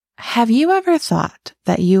Have you ever thought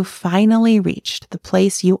that you finally reached the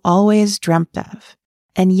place you always dreamt of,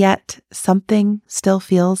 and yet something still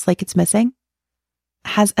feels like it's missing?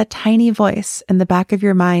 Has a tiny voice in the back of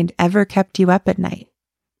your mind ever kept you up at night,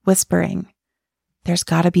 whispering, "There's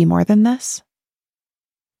gotta be more than this"?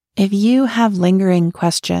 If you have lingering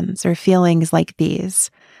questions or feelings like these,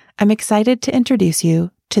 I'm excited to introduce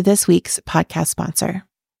you to this week's podcast sponsor.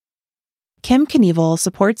 Kim Knievel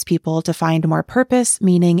supports people to find more purpose,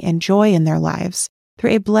 meaning, and joy in their lives through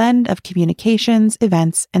a blend of communications,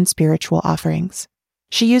 events, and spiritual offerings.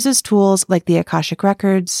 She uses tools like the Akashic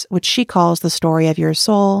Records, which she calls the story of your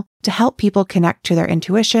soul, to help people connect to their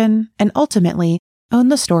intuition and ultimately own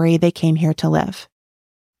the story they came here to live.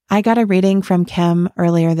 I got a reading from Kim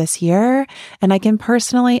earlier this year, and I can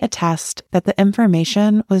personally attest that the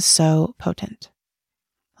information was so potent.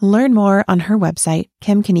 Learn more on her website,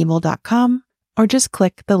 kimknievel.com, or just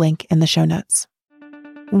click the link in the show notes.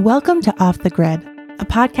 Welcome to Off the Grid, a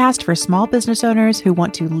podcast for small business owners who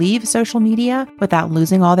want to leave social media without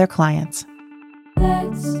losing all their clients.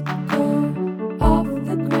 Let's go off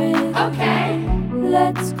the grid. Okay.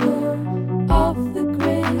 Let's go off the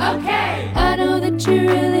grid. Okay. I know that you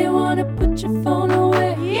really want to put your phone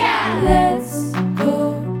away. Yeah. Let's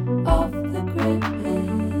go off the grid.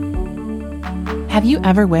 Have you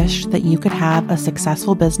ever wished that you could have a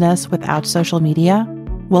successful business without social media?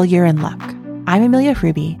 Well, you're in luck. I'm Amelia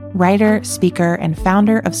Fruby, writer, speaker, and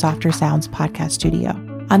founder of Softer Sounds podcast studio.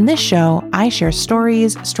 On this show, I share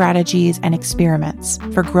stories, strategies, and experiments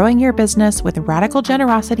for growing your business with radical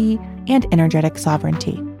generosity and energetic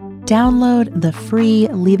sovereignty. Download the free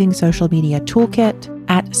Leaving Social Media Toolkit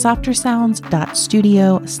at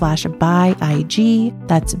softersounds.studio/byeig,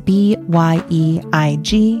 that's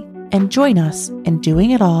BYEIG, and join us in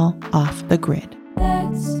doing it all off the grid.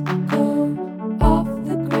 Let's go off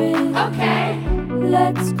the grid. Okay.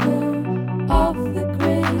 Let's go off the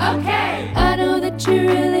grid. Okay. I know that you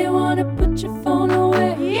really want to put your phone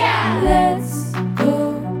away. Yeah. Let's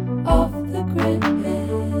go off the grid.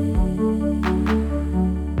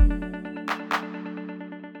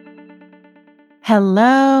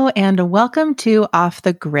 Hello, and welcome to Off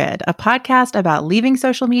the Grid, a podcast about leaving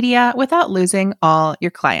social media without losing all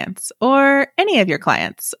your clients, or any of your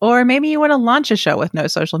clients. Or maybe you want to launch a show with no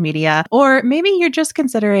social media, or maybe you're just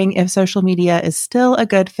considering if social media is still a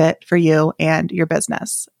good fit for you and your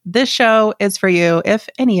business. This show is for you if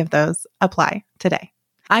any of those apply today.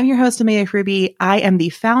 I'm your host, Amelia Fruby. I am the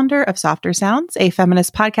founder of Softer Sounds, a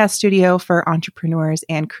feminist podcast studio for entrepreneurs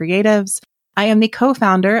and creatives. I am the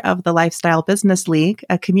co-founder of the Lifestyle Business League,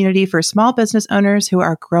 a community for small business owners who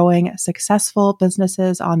are growing successful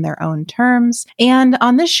businesses on their own terms. And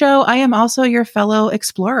on this show, I am also your fellow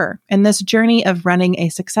explorer in this journey of running a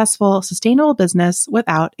successful, sustainable business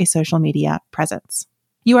without a social media presence.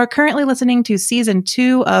 You are currently listening to season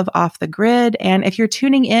 2 of Off the Grid, and if you're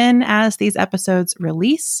tuning in as these episodes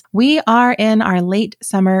release, we are in our late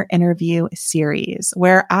summer interview series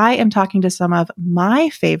where I am talking to some of my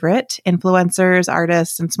favorite influencers,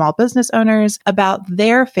 artists, and small business owners about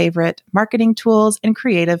their favorite marketing tools and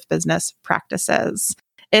creative business practices.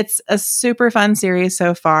 It's a super fun series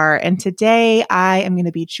so far, and today I am going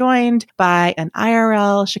to be joined by an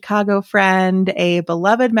IRL Chicago friend, a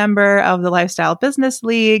beloved member of the Lifestyle Business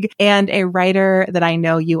League, and a writer that I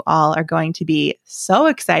know you all are going to be so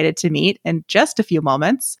excited to meet in just a few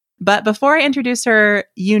moments. But before I introduce her,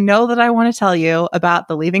 you know that I want to tell you about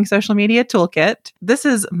the Leaving Social Media Toolkit. This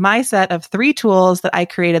is my set of 3 tools that I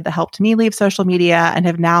created that helped me leave social media and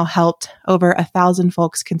have now helped over 1,000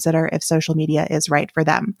 folks consider if social media is right for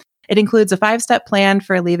them. It includes a 5-step plan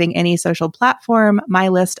for leaving any social platform, my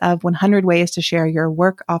list of 100 ways to share your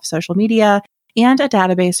work off social media, and a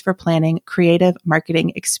database for planning creative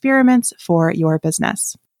marketing experiments for your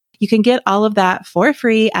business. You can get all of that for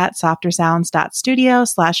free at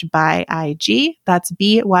softersounds.studio/byeig. That's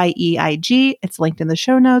BYEIG. It's linked in the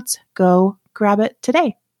show notes. Go grab it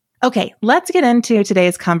today. Okay, let's get into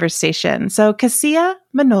today's conversation. So Kasia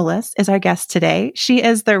Manolas is our guest today. She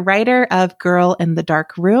is the writer of Girl in the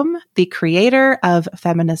Dark Room, the creator of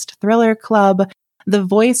Feminist Thriller Club, the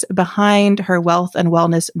voice behind her wealth and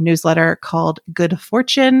wellness newsletter called Good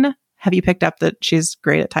Fortune. Have you picked up that she's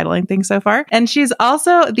great at titling things so far? And she's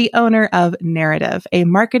also the owner of Narrative, a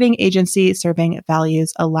marketing agency serving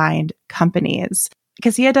values-aligned companies.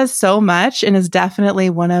 Kasia does so much and is definitely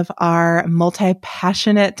one of our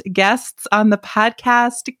multi-passionate guests on the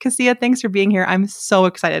podcast. Kasia, thanks for being here. I'm so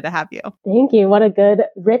excited to have you. Thank you. What a good,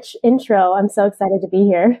 rich intro. I'm so excited to be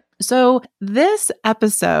here. So this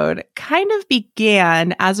episode kind of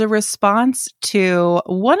began as a response to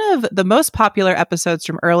one of the most popular episodes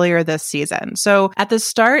from earlier this season. So at the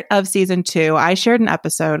start of season 2, I shared an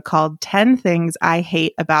episode called 10 Things I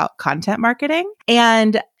Hate About Content Marketing.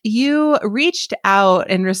 And you reached out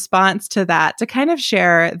in response to that to kind of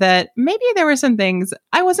share that maybe there were some things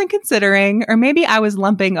I wasn't considering, or maybe I was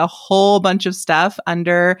lumping a whole bunch of stuff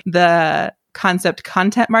under the concept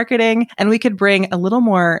content marketing, and we could bring a little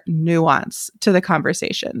more nuance to the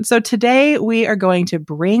conversation. So today we are going to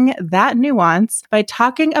bring that nuance by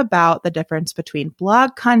talking about the difference between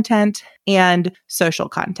blog content and social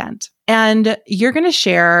content. And you're going to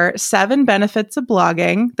share 7 benefits of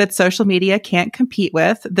blogging that social media can't compete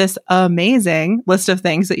with, this amazing list of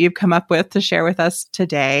things that you've come up with to share with us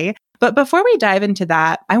today. But before we dive into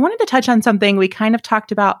that, I wanted to touch on something we kind of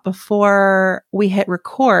talked about before we hit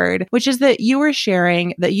record, which is that you were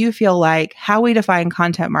sharing that you feel like how we define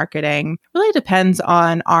content marketing really depends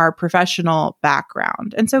on our professional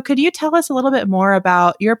background. And so could you tell us a little bit more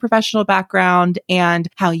about your professional background and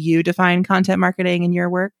how you define content marketing in your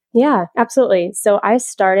work? Yeah, absolutely. So I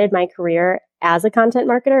started my career as a content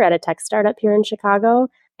marketer at a tech startup here in Chicago.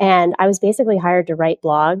 And I was basically hired to write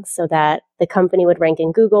blogs so that the company would rank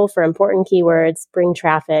in Google for important keywords, bring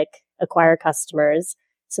traffic, acquire customers.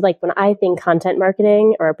 So like when I think content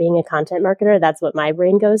marketing or being a content marketer, that's what my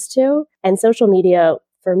brain goes to. And social media,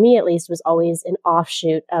 for me at least, was always an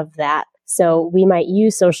offshoot of that. So we might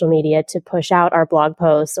use social media to push out our blog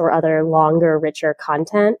posts or other longer, richer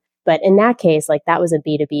content. But in that case, like that was a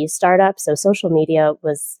B2B startup. So social media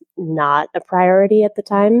was not a priority at the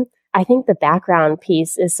time. I think the background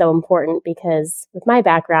piece is so important because with my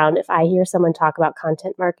background, if I hear someone talk about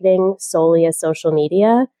content marketing solely as social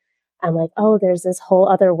media, I'm like, oh, there's this whole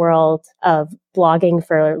other world of blogging,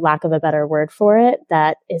 for lack of a better word for it,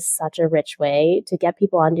 that is such a rich way to get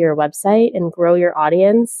people onto your website and grow your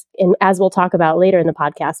audience. And as we'll talk about later in the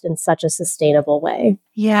podcast, in such a sustainable way.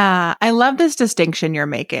 Yeah, I love this distinction you're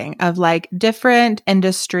making of like different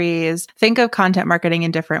industries. Think of content marketing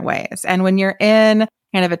in different ways. And when you're in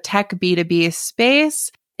kind of a tech B2B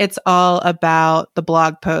space, it's all about the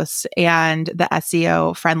blog posts and the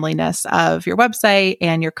SEO friendliness of your website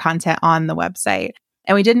and your content on the website.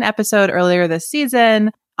 And we did an episode earlier this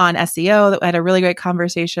season on SEO that had a really great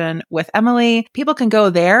conversation with Emily. People can go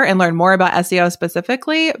there and learn more about SEO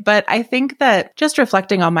specifically. But I think that just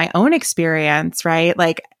reflecting on my own experience, right?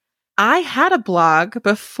 Like I had a blog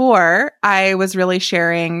before I was really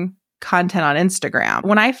sharing content on Instagram.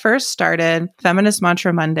 When I first started Feminist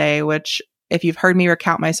Mantra Monday, which if you've heard me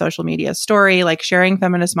recount my social media story, like sharing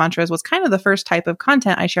feminist mantras was kind of the first type of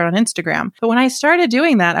content I shared on Instagram. But when I started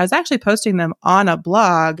doing that, I was actually posting them on a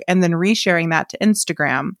blog and then resharing that to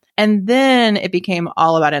Instagram. And then it became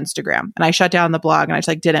all about Instagram. And I shut down the blog and I just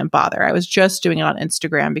like didn't bother. I was just doing it on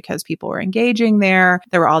Instagram because people were engaging there.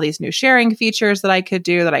 There were all these new sharing features that I could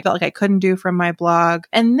do that I felt like I couldn't do from my blog.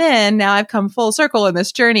 And then now I've come full circle in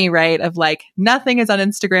this journey, right? Of like nothing is on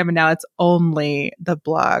Instagram and now it's only the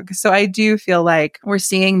blog. So I do feel like we're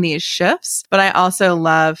seeing these shifts, but I also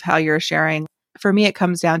love how you're sharing. For me, it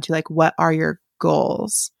comes down to like, what are your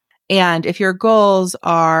goals? And if your goals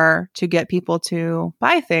are to get people to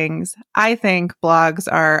buy things, I think blogs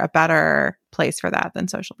are a better place for that than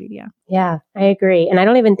social media. Yeah, I agree. And I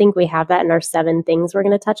don't even think we have that in our 7 things we're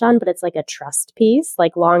going to touch on, but it's like a trust piece.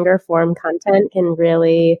 Like longer form content can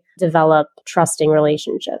really develop trusting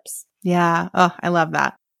relationships. Yeah. Oh, I love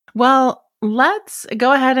that. Well, let's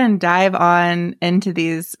go ahead and dive on into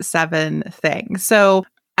these 7 things. So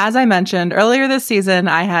as I mentioned earlier this season,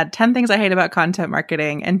 I had 10 things I hate about content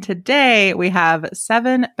marketing. And today we have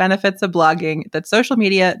 7 benefits of blogging that social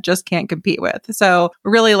media just can't compete with. So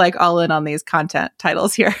really like all in on these content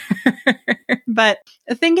titles here. But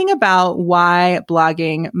thinking about why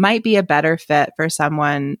blogging might be a better fit for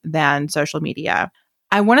someone than social media,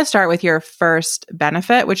 I want to start with your first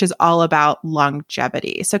benefit, which is all about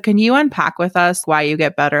longevity. So can you unpack with us why you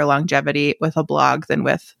get better longevity with a blog than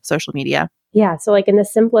with social media? Yeah. So like in the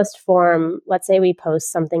simplest form, let's say we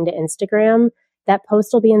post something to Instagram, that post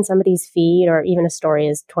will be in somebody's feed or even a story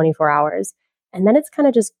is 24 hours. And then it's kind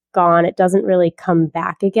of just gone. It doesn't really come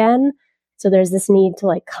back again. So there's this need to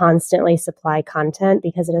like constantly supply content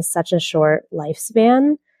because it has such a short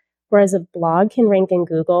lifespan. Whereas a blog can rank in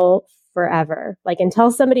Google forever. Like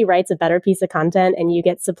until somebody writes a better piece of content and you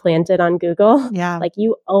get supplanted on Google, like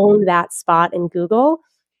you own that spot in Google.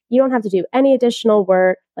 You don't have to do any additional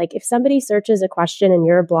work. Like if somebody searches a question and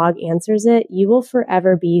your blog answers it, you will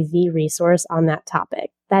forever be the resource on that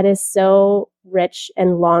topic. That is so rich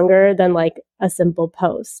and longer than like a simple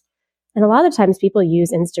post. And a lot of times people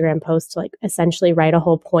use Instagram posts to like essentially write a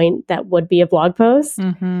whole point that would be a blog post.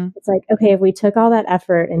 Mm-hmm. It's like, okay, if we took all that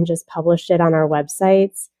effort and just published it on our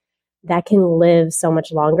websites, that can live so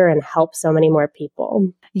much longer and help so many more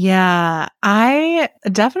people. Yeah, I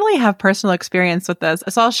definitely have personal experience with this.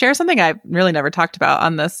 So I'll share something I've really never talked about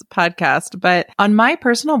on this podcast, but on my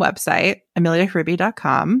personal website,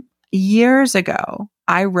 ameliafruby.com, years ago,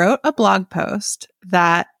 I wrote a blog post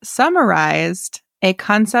that summarized a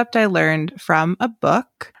concept I learned from a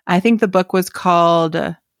book. I think the book was called,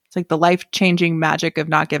 it's like The Life-Changing Magic of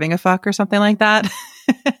Not Giving a Fuck or something like that.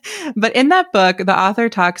 But in that book, the author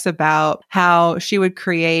talks about how she would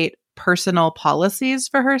create personal policies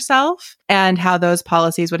for herself and how those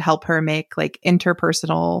policies would help her make like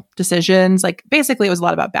interpersonal decisions. Like basically it was a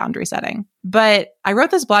lot about boundary setting. But I wrote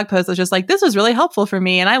this blog post that was just like, this was really helpful for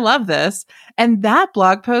me and I love this. And that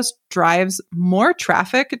blog post drives more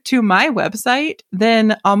traffic to my website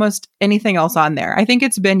than almost anything else on there. I think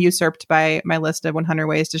it's been usurped by my list of 100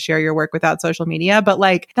 ways to share your work without social media. But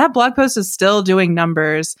like that blog post is still doing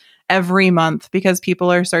numbers every month because people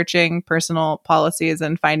are searching personal policies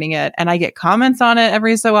and finding it. And I get comments on it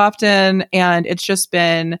every so often. And it's just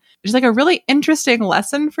been just like a really interesting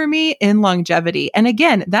lesson for me in longevity. And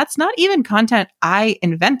again, that's not even content I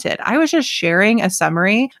invented. I was just sharing a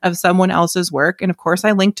summary of someone else's work. And of course,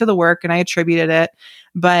 I linked to the work and I attributed it,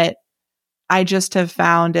 but I just have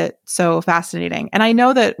found it so fascinating. And I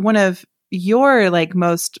know that one of your like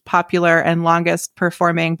most popular and longest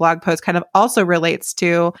performing blog post kind of also relates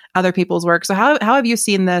to other people's work. So how have you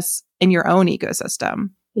seen this in your own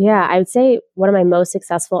ecosystem? Yeah, I would say one of my most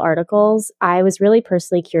successful articles, I was really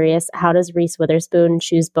personally curious, how does Reese Witherspoon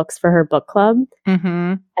choose books for her book club?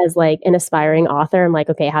 Mm-hmm. As like an aspiring author, I'm like,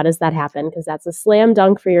 okay, how does that happen? Because that's a slam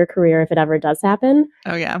dunk for your career if it ever does happen.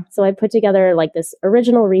 Oh, yeah. So I put together like this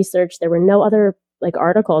original research. There were no other like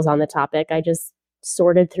articles on the topic. I just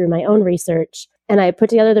sorted through my own research and I put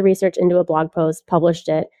together the research into a blog post, published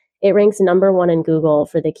it. It ranks #1 in Google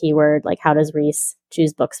for the keyword, like how does Reese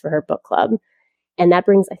choose books for her book club? And that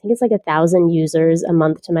brings, I think it's like 1,000 users a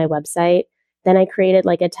month to my website. Then I created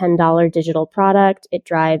like a $10 digital product. It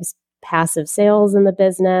drives passive sales in the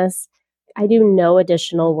business. I do no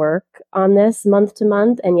additional work on this month to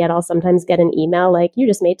month. And yet I'll sometimes get an email like, you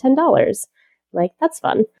just made $10. Like, that's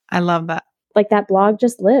fun. I love that. Like that blog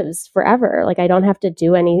just lives forever. Like I don't have to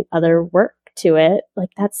do any other work to it. Like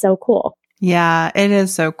that's so cool. Yeah, it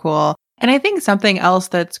is so cool. And I think something else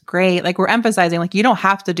that's great, like we're emphasizing, like you don't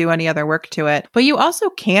have to do any other work to it, but you also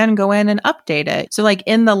can go in and update it. So like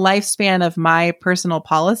in the lifespan of my personal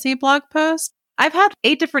policy blog post, I've had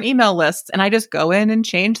 8 different email lists and I just go in and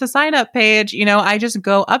change the sign up page. You know, I just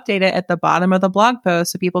go update it at the bottom of the blog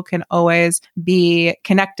post so people can always be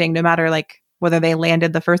connecting no matter like whether they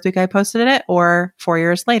landed the first week I posted it or 4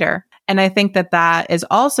 years later. And I think that that is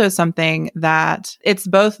also something that it's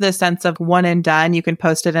both the sense of one and done. You can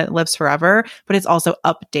post it and it lives forever, but it's also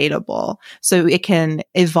updatable. So it can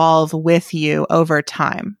evolve with you over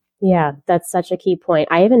time. Yeah, that's such a key point.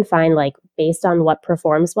 I even find like based on what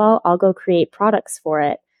performs well, I'll go create products for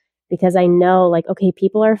it because I know like, okay,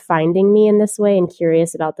 people are finding me in this way and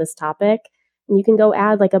curious about this topic. And you can go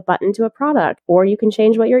add like a button to a product or you can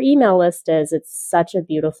change what your email list is. It's such a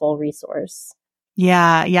beautiful resource.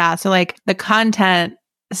 Yeah. Yeah. So like the content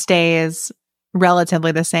stays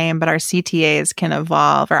relatively the same, but our CTAs can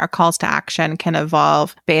evolve or our calls to action can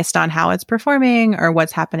evolve based on how it's performing or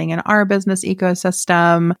what's happening in our business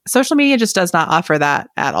ecosystem. Social media just does not offer that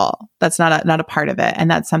at all. That's not a part of it.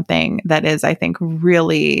 And that's something that is, I think,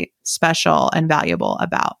 really special and valuable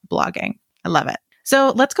about blogging. I love it.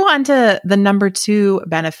 So let's go on to the #2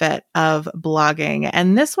 benefit of blogging.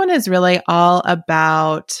 And this one is really all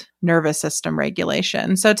about nervous system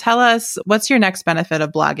regulation. So tell us, what's your next benefit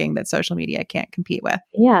of blogging that social media can't compete with?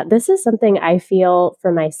 Yeah, this is something I feel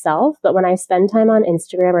for myself, but when I spend time on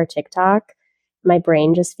Instagram or TikTok, my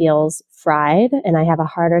brain just feels fried and I have a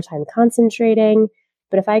harder time concentrating.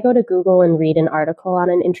 But if I go to Google and read an article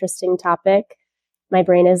on an interesting topic, my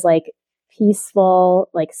brain is like peaceful,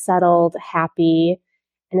 like settled, happy.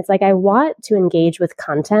 And it's like I want to engage with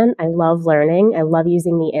content. I love learning. I love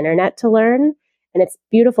using the internet to learn. And it's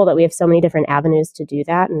beautiful that we have so many different avenues to do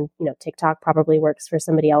that. And, you know, TikTok probably works for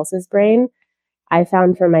somebody else's brain. I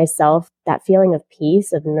found for myself that feeling of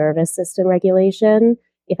peace, of nervous system regulation.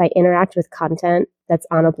 If I interact with content that's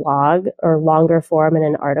on a blog or longer form in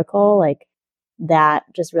an article, like that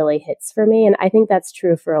just really hits for me. And I think that's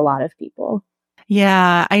true for a lot of people.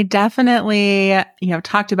 Yeah, I definitely,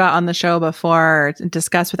 talked about on the show before,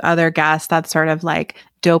 discussed with other guests, that sort of like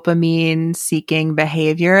dopamine seeking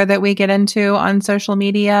behavior that we get into on social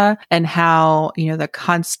media and how, the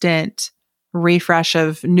constant refresh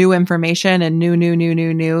of new information and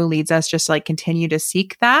new leads us just to like continue to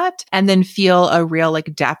seek that and then feel a real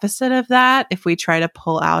like deficit of that if we try to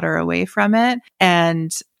pull out or away from it.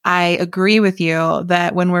 And I agree with you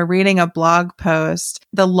that when we're reading a blog post,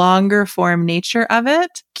 the longer form nature of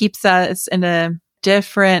it keeps us in a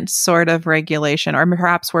different sort of regulation, or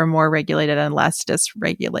perhaps we're more regulated and less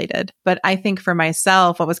dysregulated. But I think for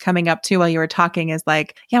myself, what was coming up too while you were talking is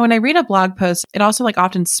like, yeah, when I read a blog post, it also like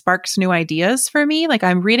often sparks new ideas for me. Like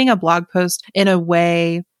I'm reading a blog post in a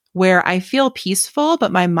way where I feel peaceful,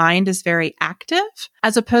 but my mind is very active,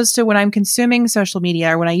 as opposed to when I'm consuming social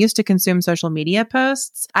media or when I used to consume social media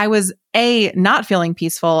posts, I was not feeling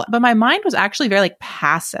peaceful, but my mind was actually very like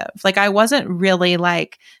passive. Like I wasn't really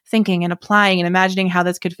like thinking and applying and imagining how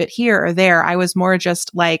this could fit here or there. I was more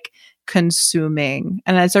just like consuming.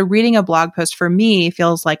 And so reading a blog post for me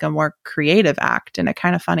feels like a more creative act in a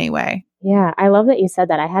kind of funny way. Yeah, I love that you said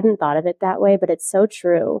that. I hadn't thought of it that way, but it's so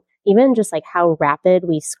true. Even just like how rapid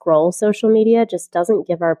we scroll social media just doesn't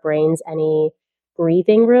give our brains any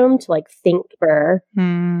breathing room to like think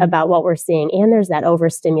about what we're seeing. And there's that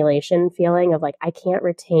overstimulation feeling of like, I can't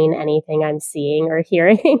retain anything I'm seeing or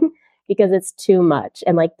hearing because it's too much.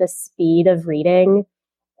 And like the speed of reading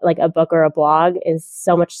like a book or a blog is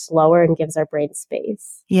so much slower and gives our brain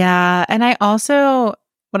space. Yeah. And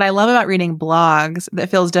what I love about reading blogs that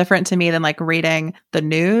feels different to me than like reading the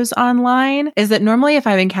news online is that normally if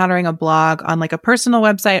I'm encountering a blog on like a personal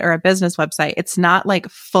website or a business website, it's not like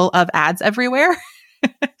full of ads everywhere.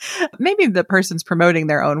 Maybe the person's promoting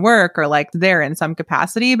their own work or like they're in some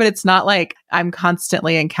capacity, but it's not like I'm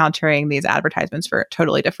constantly encountering these advertisements for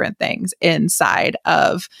totally different things inside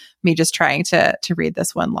of me just trying to read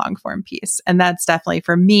this one long form piece. And that's definitely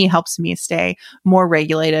for me helps me stay more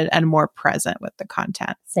regulated and more present with the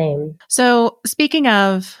content. Same. So speaking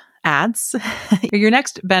of ads, your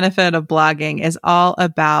next benefit of blogging is all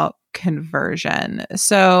about conversion.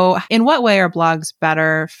 So in what way are blogs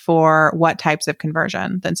better for what types of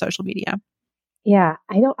conversion than social media? Yeah,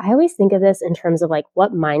 I always think of this in terms of like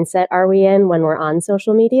what mindset are we in when we're on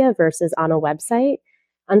social media versus on a website.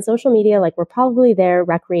 On social media, like we're probably there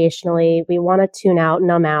recreationally. We want to tune out,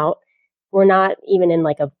 numb out. We're not even in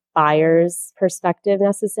like a buyer's perspective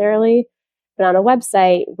necessarily. But on a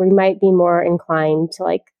website, we might be more inclined to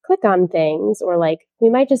like click on things, or like we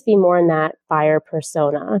might just be more in that buyer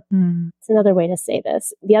persona. It's another way to say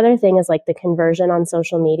this. The other thing is like the conversion on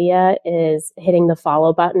social media is hitting the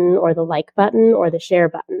follow button or the like button or the share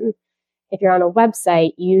button. If you're on a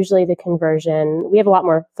website, usually the conversion, we have a lot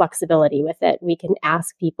more flexibility with it. We can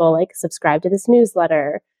ask people like subscribe to this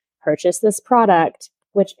newsletter, purchase this product,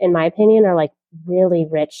 which in my opinion are like really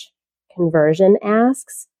rich conversion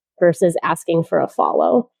asks versus asking for a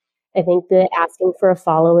follow. I think that asking for a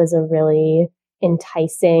follow is a really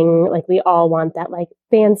enticing, like we all want that like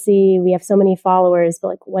fancy, we have so many followers, but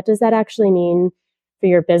like what does that actually mean for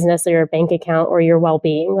your business or your bank account or your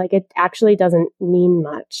well-being? Like it actually doesn't mean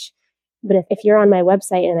much. But if you're on my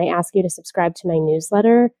website and I ask you to subscribe to my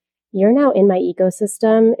newsletter, you're now in my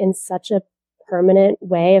ecosystem in such a permanent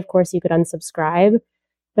way. Of course, you could unsubscribe,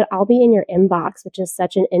 but I'll be in your inbox, which is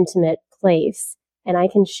such an intimate place. And I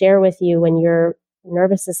can share with you when your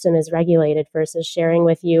nervous system is regulated versus sharing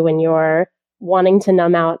with you when you're wanting to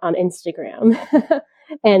numb out on Instagram.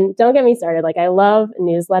 And don't get me started. Like I love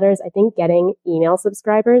newsletters. I think getting email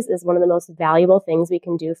subscribers is one of the most valuable things we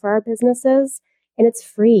can do for our businesses. And it's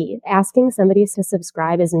free. Asking somebody to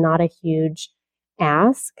subscribe is not a huge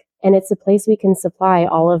ask. And it's a place we can supply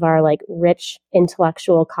all of our like rich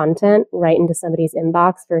intellectual content right into somebody's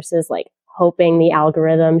inbox versus like hoping the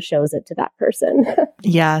algorithm shows it to that person.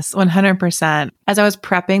 Yes, 100%. As I was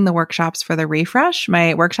prepping the workshops for the refresh,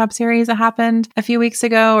 my workshop series that happened a few weeks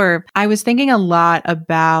ago, or I was thinking a lot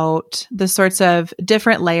about the sorts of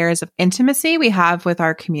different layers of intimacy we have with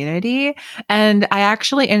our community. And I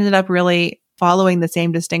actually ended up really following the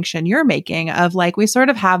same distinction you're making of like, we sort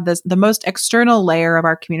of have the most external layer of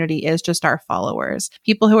our community is just our followers,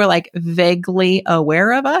 people who are like vaguely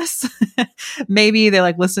aware of us. Maybe they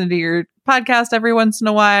like listen to your podcast every once in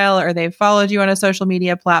a while, or they've followed you on a social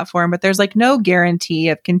media platform, but there's like no guarantee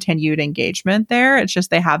of continued engagement there. It's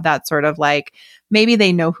just, they have that sort of like, maybe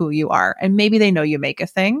they know who you are and maybe they know you make a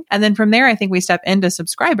thing. And then from there, I think we step into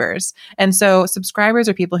subscribers. And so subscribers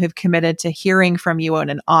are people who've committed to hearing from you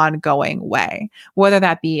in an ongoing way, whether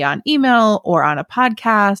that be on email or on a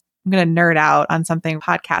podcast I'm going to nerd out on something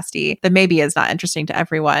podcasty that maybe is not interesting to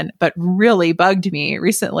everyone, but really bugged me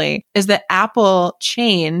recently is that Apple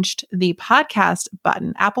changed the podcast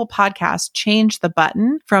button. Apple Podcast changed the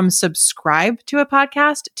button from subscribe to a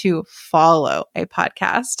podcast to follow a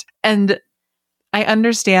podcast. And I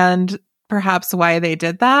understand perhaps why they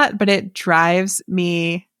did that, but it drives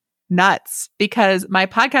me nuts because my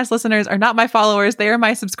podcast listeners are not my followers. They are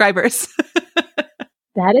my subscribers.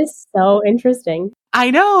 That is so interesting.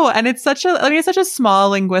 I know. And it's such a small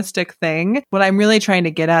linguistic thing. What I'm really trying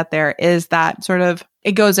to get at there is that sort of,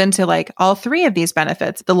 it goes into like all three of these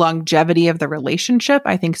benefits, the longevity of the relationship.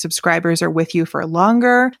 I think subscribers are with you for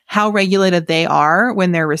longer, how regulated they are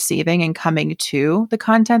when they're receiving and coming to the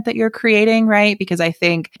content that you're creating, right? Because I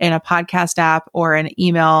think in a podcast app or an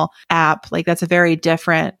email app, like that's a very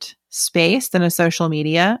different space than a social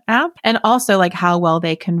media app. And also like how well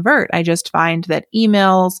they convert. I just find that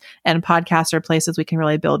emails and podcasts are places we can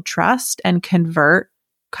really build trust and convert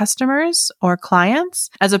customers or clients,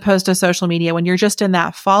 as opposed to social media. When you're just in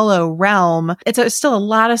that follow realm, it's still a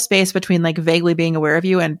lot of space between like vaguely being aware of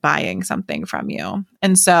you and buying something from you.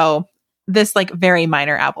 And so this like very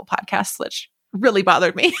minor Apple podcast switch really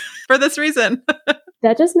bothered me for this reason.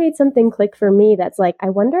 That just made something click for me. That's like, I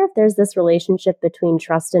wonder if there's this relationship between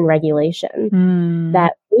trust and regulation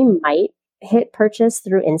that we might hit purchase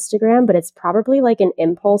through Instagram, but it's probably like an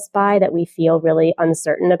impulse buy that we feel really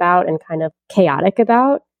uncertain about and kind of chaotic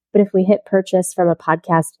about. But if we hit purchase from a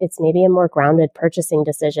podcast, it's maybe a more grounded purchasing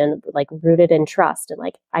decision, like rooted in trust. And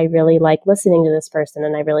like, I really like listening to this person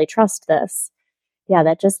and I really trust this. Yeah,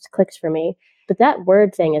 that just clicked for me. But that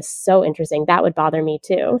word thing is so interesting. That would bother me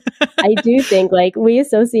too. I do think like we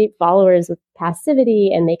associate followers with passivity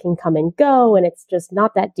and they can come and go and it's just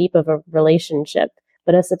not that deep of a relationship.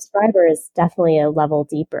 But a subscriber is definitely a level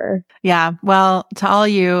deeper. Yeah. Well, to all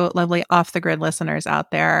you lovely off the grid listeners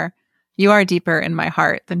out there, you are deeper in my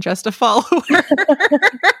heart than just a follower.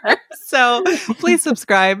 So please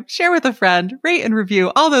subscribe, share with a friend, rate and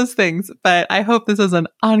review, all those things. But I hope this is an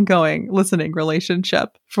ongoing listening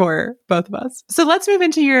relationship for both of us. So let's move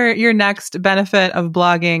into your next benefit of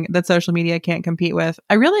blogging that social media can't compete with.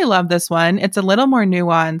 I really love this one. It's a little more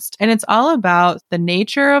nuanced and it's all about the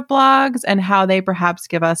nature of blogs and how they perhaps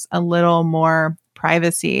give us a little more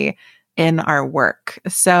privacy in our work.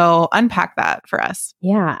 So unpack that for us.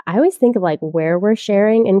 Yeah, I always think of like where we're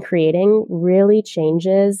sharing and creating really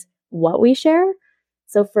changes what we share.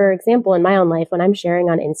 So for example, in my own life, when I'm sharing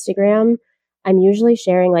on Instagram, I'm usually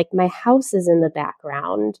sharing like my house is in the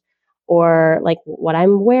background or like what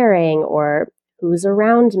I'm wearing or who's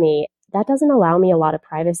around me. That doesn't allow me a lot of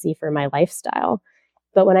privacy for my lifestyle.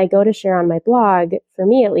 But when I go to share on my blog, for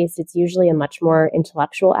me at least, it's usually a much more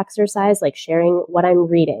intellectual exercise, like sharing what I'm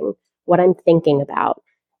reading, what I'm thinking about.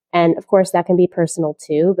 And of course, that can be personal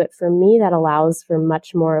too. But for me, that allows for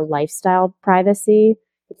much more lifestyle privacy.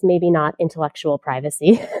 It's maybe not intellectual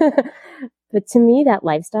privacy. But to me, that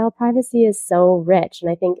lifestyle privacy is so rich. And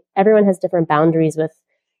I think everyone has different boundaries with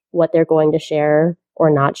what they're going to share or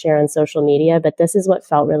not share on social media. But this is what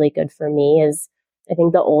felt really good for me is I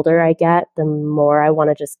think the older I get, the more I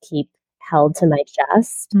want to just keep held to my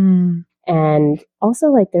chest. And also,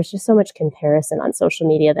 like, there's just so much comparison on social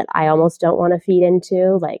media that I almost don't want to feed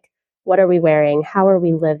into. Like, what are we wearing? How are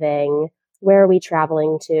we living? Where are we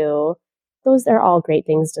traveling to? Those are all great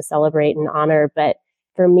things to celebrate and honor. But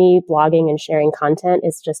for me, blogging and sharing content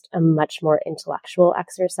is just a much more intellectual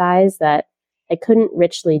exercise that I couldn't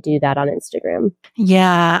richly do that on Instagram.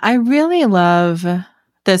 Yeah, I really love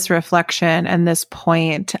this reflection and this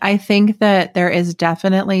point. I think that there is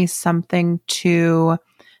definitely something to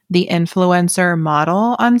the influencer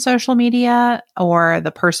model on social media or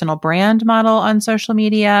the personal brand model on social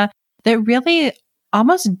media that really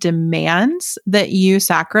almost demands that you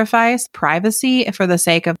sacrifice privacy for the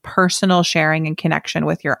sake of personal sharing and connection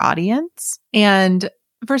with your audience. And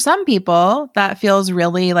for some people, that feels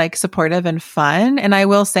really like supportive and fun. And I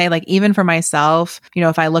will say, like, even for myself, you know,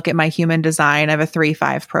 if I look at my human design, I have a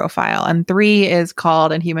 3-5 profile, and 3 is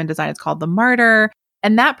called, in human design, it's called the martyr.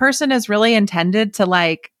 And that person is really intended to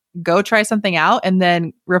like go try something out and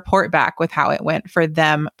then report back with how it went for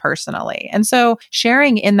them personally. And so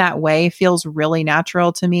sharing in that way feels really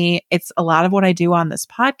natural to me. It's a lot of what I do on this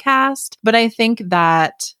podcast. But I think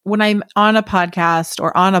that when I'm on a podcast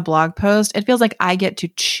or on a blog post, it feels like I get to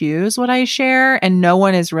choose what I share and no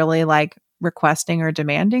one is really like requesting or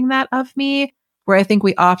demanding that of me. Where I think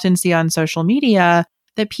we often see on social media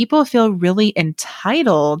that people feel really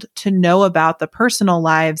entitled to know about the personal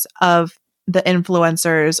lives of the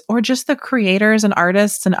influencers or just the creators and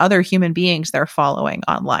artists and other human beings they're following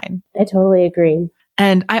online. I totally agree.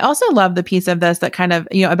 And I also love the piece of this that kind of,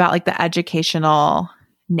 about like the educational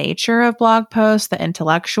nature of blog posts, the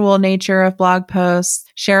intellectual nature of blog posts,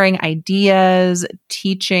 sharing ideas,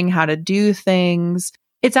 teaching how to do things.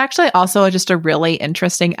 It's actually also just a really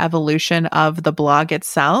interesting evolution of the blog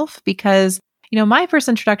itself because my first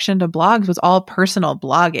introduction to blogs was all personal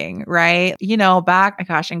blogging, right? Back,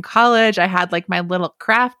 in college, I had like my little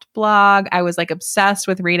craft blog. I was like obsessed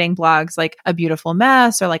with reading blogs like A Beautiful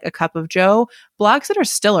Mess or like A Cup of Joe, blogs that are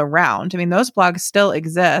still around. I mean, those blogs still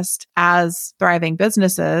exist as thriving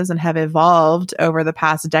businesses and have evolved over the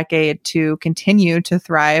past decade to continue to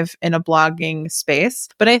thrive in a blogging space.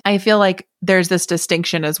 But I feel like there's this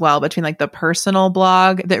distinction as well between like the personal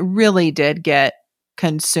blog that really did get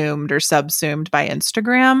consumed or subsumed by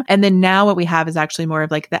Instagram. And then now what we have is actually more of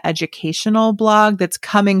like the educational blog that's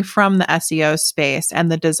coming from the SEO space and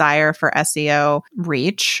the desire for SEO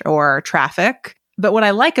reach or traffic. But what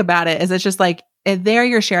I like about it is it's just like, there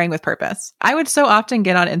you're sharing with purpose. I would so often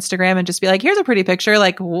get on Instagram and just be like, here's a pretty picture.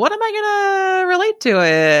 Like, what am I going to relate to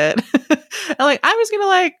it? And I'm just going to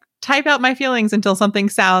like type out my feelings until something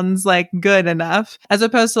sounds like good enough, as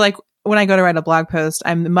opposed to like, when I go to write a blog post,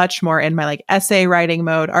 I'm much more in my like essay writing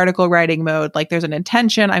mode, article writing mode. Like there's an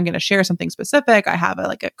intention. I'm going to share something specific. I have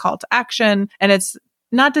a call to action. And it's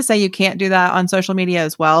not to say you can't do that on social media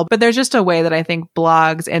as well, but there's just a way that I think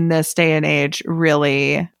blogs in this day and age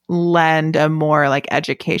really lend a more like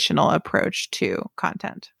educational approach to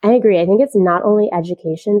content. I agree. I think it's not only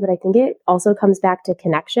education, but I think it also comes back to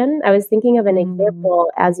connection. I was thinking of an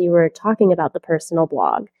example as you were talking about the personal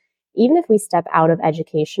blog. Even if we step out of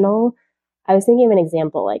educational, I was thinking of an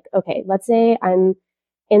example like, okay, let's say I'm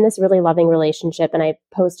in this really loving relationship and I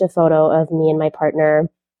post a photo of me and my partner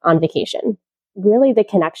on vacation. Really, the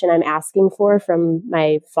connection I'm asking for from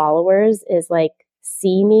my followers is like,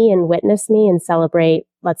 see me and witness me and celebrate,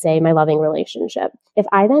 let's say, my loving relationship. If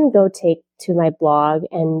I then go take to my blog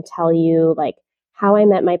and tell you like how I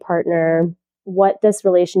met my partner, what this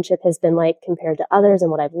relationship has been like compared to others and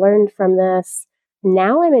what I've learned from this,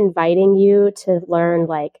 now I'm inviting you to learn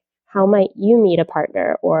like how might you meet a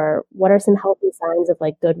partner or what are some healthy signs of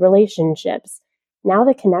like good relationships. Now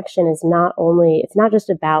the connection is it's not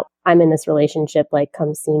just about I'm in this relationship, like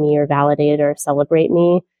come see me or validate or celebrate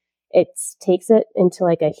me. It takes it into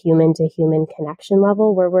like a human to human connection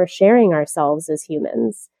level where we're sharing ourselves as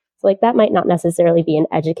humans. So like that might not necessarily be an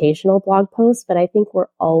educational blog post, but I think we're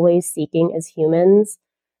always seeking as humans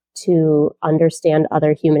to understand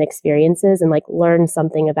other human experiences and like learn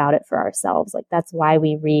something about it for ourselves. Like that's why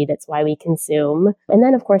we read, it's why we consume. And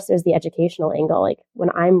then of course there's the educational angle. Like when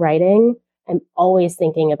I'm writing, I'm always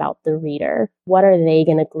thinking about the reader. What are they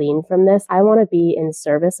going to glean from this? I want to be in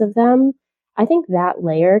service of them. I think that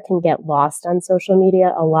layer can get lost on social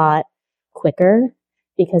media a lot quicker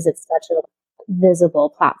because it's such a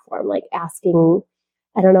visible platform. Like asking,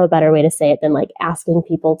 I don't know a better way to say it than like asking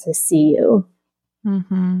people to see you.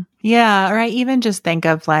 Mm-hmm. Yeah. Or I even just think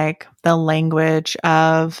of like the language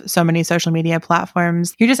of so many social media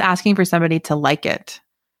platforms. You're just asking for somebody to like it,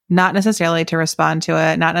 not necessarily to respond to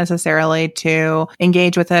it, not necessarily to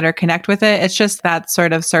engage with it or connect with it. It's just that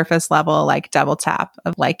sort of surface level, like double tap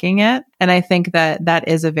of liking it. And I think that that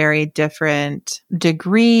is a very different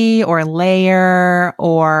degree or layer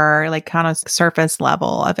or like kind of surface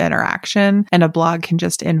level of interaction. And a blog can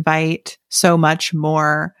just invite so much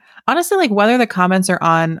more. Honestly, like whether the comments are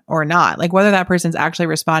on or not, like whether that person's actually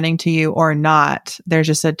responding to you or not, there's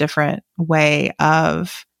just a different way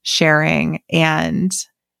of sharing and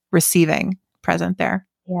receiving present there.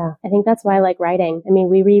 Yeah, I think that's why I like writing. I mean,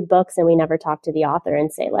 we read books and we never talk to the author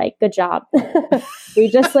and say like, good job. We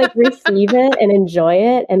just like receive it and enjoy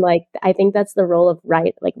it. And like, I think that's the role of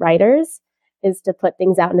writers is to put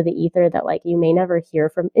things out into the ether that like you may never hear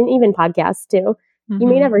from, and even podcasts too. You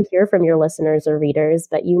may never hear from your listeners or readers,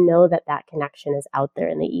 but you know that that connection is out there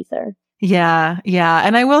in the ether. Yeah. Yeah.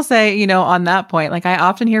 And I will say, on that point, like I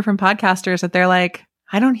often hear from podcasters that they're like,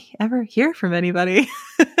 I don't ever hear from anybody.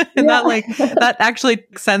 And that actually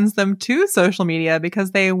sends them to social media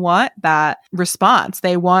because they want that response.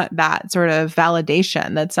 They want that sort of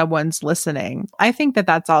validation that someone's listening. I think that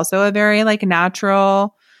that's also a very like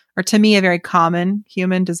natural, or to me, a very common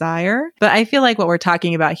human desire. But I feel like what we're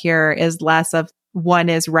talking about here is less of one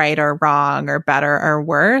is right or wrong or better or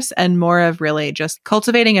worse, and more of really just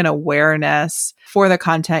cultivating an awareness for the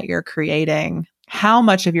content you're creating. How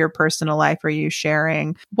much of your personal life are you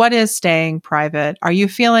sharing? What is staying private? Are you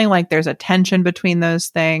feeling like there's a tension between those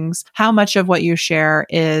things? How much of what you share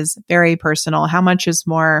is very personal? How much is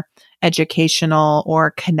more educational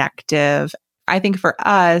or connective? I think for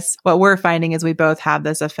us, what we're finding is we both have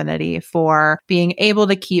this affinity for being able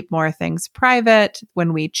to keep more things private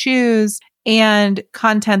when we choose, and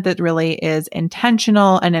content that really is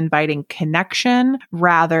intentional and inviting connection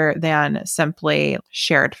rather than simply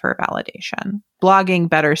shared for validation. Blogging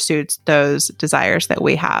better suits those desires that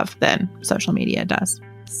we have than social media does.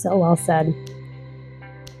 So well said.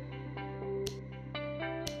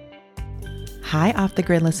 Hi, Off the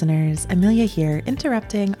Grid listeners. Amelia here,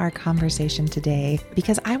 interrupting our conversation today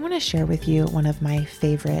because I want to share with you one of my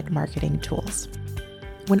favorite marketing tools.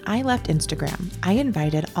 When I left Instagram, I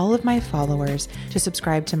invited all of my followers to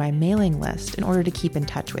subscribe to my mailing list in order to keep in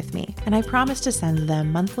touch with me. And I promised to send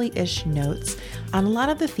them monthly-ish notes on a lot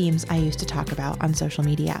of the themes I used to talk about on social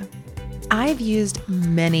media. I've used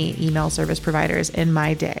many email service providers in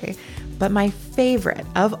my day, but my favorite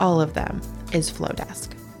of all of them is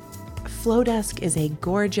Flowdesk. Flowdesk is a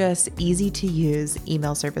gorgeous, easy-to-use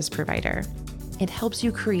email service provider. It helps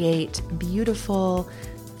you create beautiful,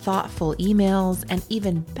 thoughtful emails, and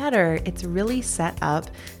even better, it's really set up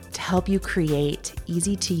to help you create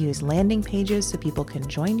easy-to-use landing pages so people can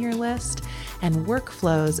join your list, and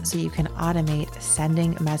workflows so you can automate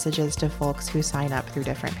sending messages to folks who sign up through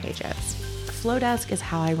different pages. Flowdesk is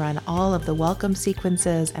how I run all of the welcome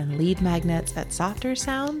sequences and lead magnets at Softer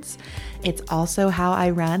Sounds. It's also how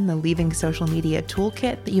I run the Leaving Social Media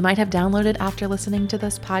Toolkit that you might have downloaded after listening to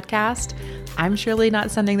this podcast. I'm surely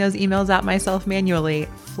not sending those emails out myself manually.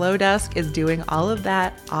 Flowdesk is doing all of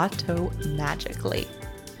that auto-magically.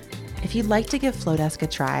 If you'd like to give Flowdesk a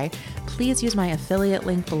try, please use my affiliate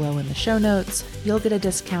link below in the show notes. You'll get a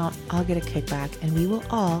discount, I'll get a kickback, and we will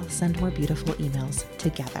all send more beautiful emails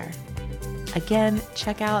together. Again,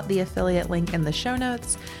 check out the affiliate link in the show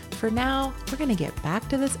notes. For now, we're going to get back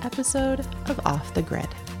to this episode of Off the Grid.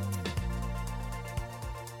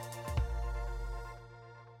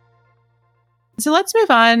 So let's move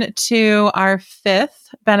on to our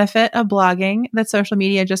fifth benefit of blogging that social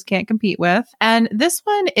media just can't compete with. And this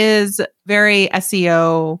one is very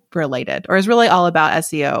SEO related, or is really all about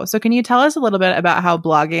SEO. So can you tell us a little bit about how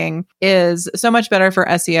blogging is so much better for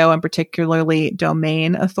SEO and particularly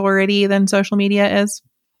domain authority than social media is?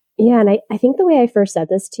 Yeah, and I think the way I first said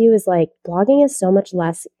this to you is like blogging is so much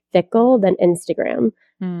less fickle than Instagram.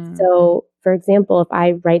 So for example, if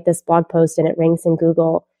I write this blog post and it ranks in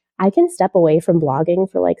Google, I can step away from blogging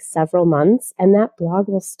for like several months and that blog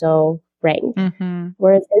will still rank.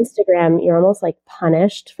 Whereas Instagram, you're almost like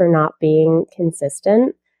punished for not being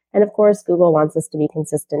consistent. And of course, Google wants us to be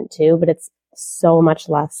consistent too, but it's so much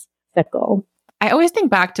less fickle. I always think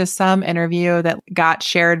back to some interview that got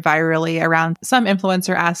shared virally around some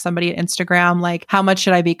influencer asked somebody at Instagram, like, how much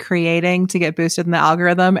should I be creating to get boosted in the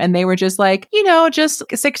algorithm? And they were just like, just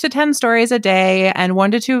 6 to 10 stories a day and 1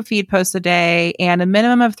 to 2 feed posts a day and a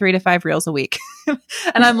minimum of 3 to 5 reels a week.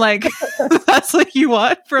 And I'm like, that's what you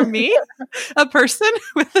want from me? A person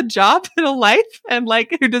with a job and a life and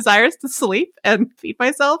like who desires to sleep and feed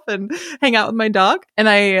myself and hang out with my dog.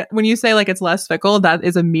 And when you say like it's less fickle, that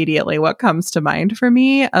is immediately what comes to mind for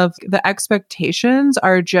me. Of the expectations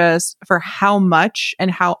are just for how much and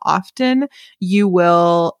how often you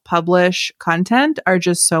will publish content are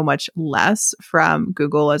just so much less from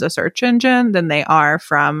Google as a search engine than they are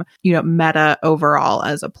from, Meta overall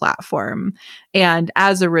as a platform. And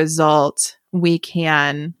as a result, we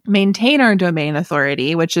can maintain our domain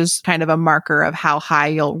authority, which is kind of a marker of how high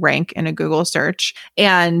you'll rank in a Google search,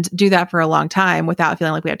 and do that for a long time without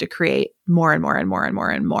feeling like we have to create more and more and more and more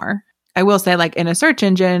and more. I will say, like in a search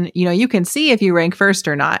engine, you can see if you rank first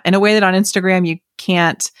or not in a way that on Instagram, you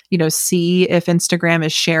can't, see if Instagram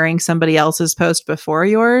is sharing somebody else's post before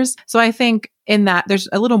yours. So I think in that there's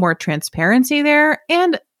a little more transparency there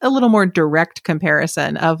and a little more direct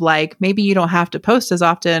comparison of like, maybe you don't have to post as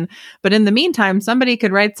often, but in the meantime, somebody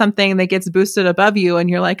could write something that gets boosted above you and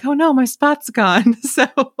you're like, oh no, my spot's gone. So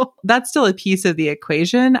that's still a piece of the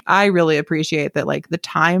equation. I really appreciate that like the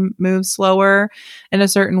time moves slower in a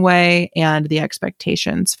certain way and the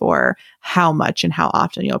expectations for how much and how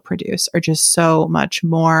often you'll produce are just so much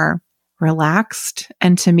more relaxed.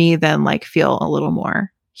 And to me, then like feel a little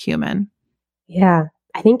more human. Yeah.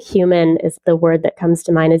 I think human is the word that comes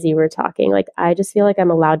to mind as you were talking. Like, I just feel like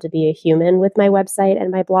I'm allowed to be a human with my website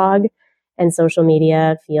and my blog, and social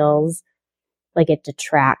media feels like it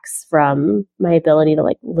detracts from my ability to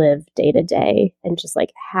like live day to day and just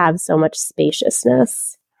like have so much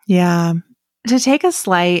spaciousness. Yeah. To take a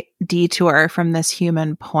slight detour from this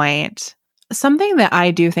human point, something that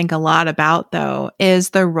I do think a lot about though is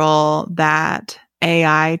the role that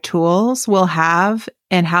AI tools will have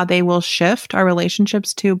and how they will shift our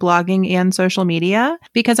relationships to blogging and social media,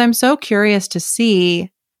 because I'm so curious to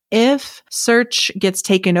see if search gets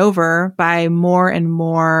taken over by more and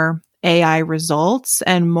more AI results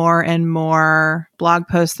and more blog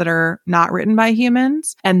posts that are not written by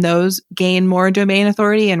humans, and those gain more domain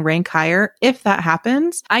authority and rank higher, if that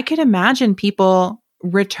happens, I could imagine people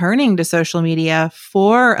returning to social media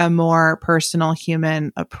for a more personal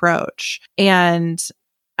human approach. And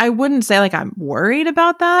I wouldn't say like I'm worried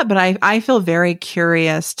about that, but I feel very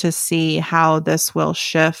curious to see how this will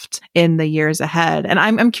shift in the years ahead. And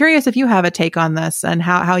I'm curious if you have a take on this and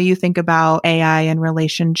how you think about AI in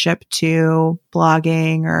relationship to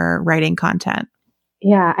blogging or writing content.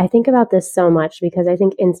 Yeah, I think about this so much because I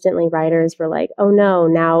think instantly writers were like, oh no,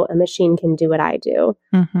 now a machine can do what I do.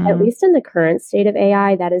 At least in the current state of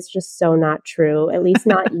AI, that is just so not true, at least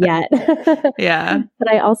not yet. Yeah.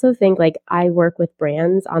 But I also think like I work with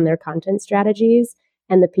brands on their content strategies,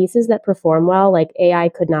 and the pieces that perform well, like AI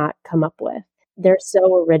could not come up with. They're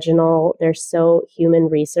so original. They're so human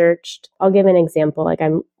researched. I'll give an example. Like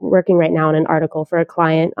I'm working right now on an article for a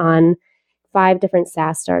client on 5 different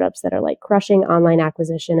SaaS startups that are like crushing online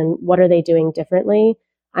acquisition and what are they doing differently.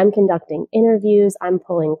 I'm conducting interviews. I'm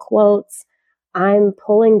pulling quotes. I'm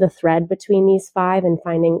pulling the thread between these 5 and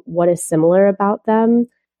finding what is similar about them.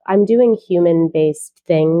 I'm doing human-based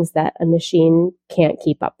things that a machine can't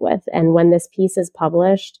keep up with. And when this piece is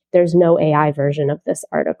published, there's no AI version of this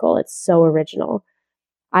article. It's so original.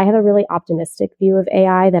 I have a really optimistic view of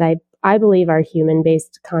AI that I believe our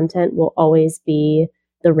human-based content will always be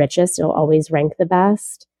the richest. It'll always rank the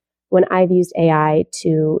best. When I've used AI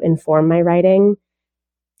to inform my writing,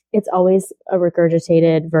 it's always a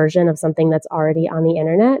regurgitated version of something that's already on the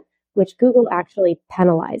internet, which Google actually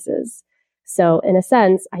penalizes. So in a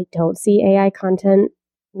sense, I don't see AI content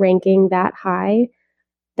ranking that high.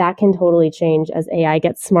 That can totally change as AI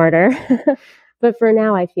gets smarter. But for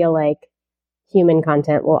now, I feel like human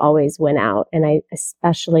content will always win out. And I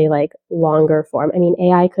especially like longer form. I mean,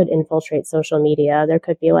 AI could infiltrate social media. There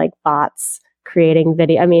could be like bots creating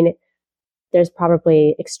video. I mean, there's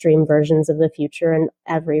probably extreme versions of the future in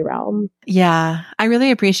every realm. Yeah, I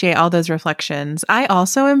really appreciate all those reflections. I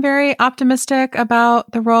also am very optimistic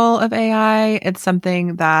about the role of AI. It's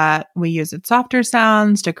something that we use at Softer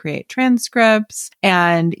Sounds to create transcripts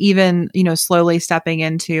and even, slowly stepping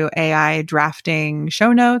into AI drafting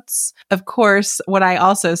show notes. Of course, what I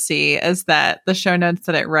also see is that the show notes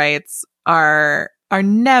that it writes are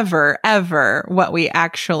never, ever what we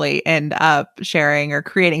actually end up sharing or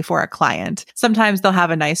creating for a client. Sometimes they'll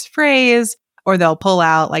have a nice phrase or they'll pull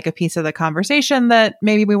out like a piece of the conversation that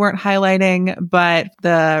maybe we weren't highlighting, but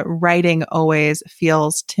the writing always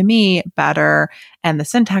feels to me better and the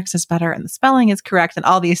syntax is better and the spelling is correct and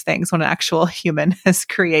all these things when an actual human has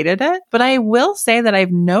created it. But I will say that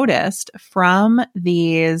I've noticed from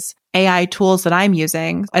these AI tools that I'm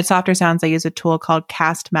using. At Softer Sounds, I use a tool called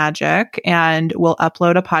Cast Magic, and we'll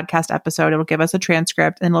upload a podcast episode. It'll give us a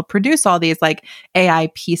transcript and it'll produce all these like AI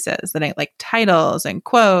pieces that like titles and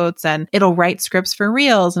quotes, and it'll write scripts for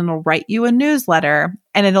reels and it'll write you a newsletter.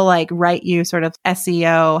 And it'll like write you sort of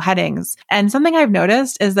SEO headings. And something I've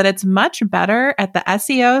noticed is that it's much better at the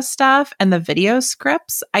SEO stuff and the video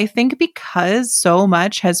scripts. I think because so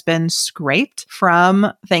much has been scraped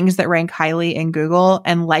from things that rank highly in Google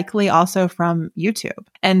and likely also from YouTube.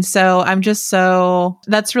 And so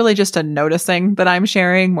that's really just a noticing that I'm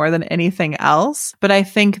sharing more than anything else. But I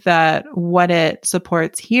think that what it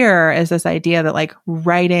supports here is this idea that like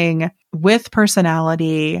writing with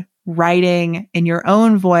personality, writing in your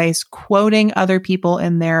own voice, quoting other people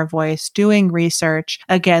in their voice, doing research.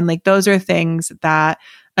 Again, like those are things that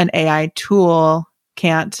an AI tool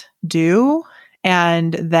can't do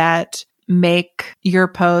and that make your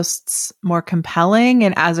posts more compelling.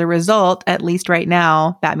 And as a result, at least right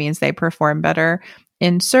now, that means they perform better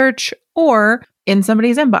in search or in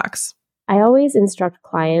somebody's inbox. I always instruct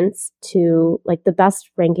clients to like the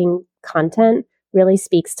best ranking content really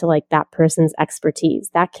speaks to like that person's expertise.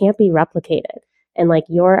 That can't be replicated. And like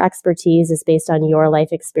your expertise is based on your life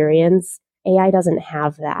experience. AI doesn't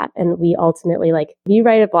have that. And we ultimately like, if you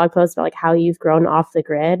write a blog post about like how you've grown off the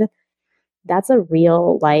grid, that's a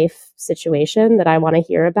real life situation that I want to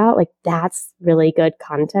hear about. Like that's really good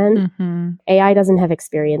content. Mm-hmm. AI doesn't have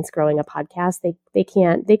experience growing a podcast.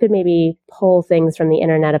 They could maybe pull things from the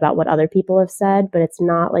internet about what other people have said, but it's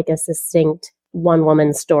not like a succinct one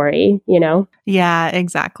woman story, Yeah,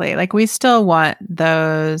 exactly. Like we still want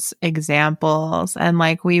those examples and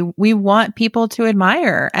like we want people to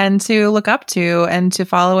admire and to look up to and to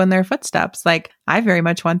follow in their footsteps. Like I very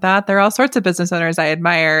much want that. There are all sorts of business owners I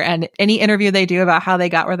admire and any interview they do about how they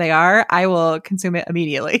got where they are, I will consume it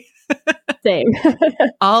immediately. Same.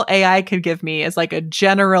 All AI could give me is like a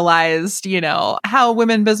generalized, how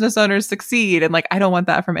women business owners succeed. And like, I don't want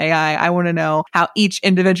that from AI. I want to know how each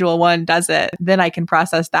individual one does it. Then I can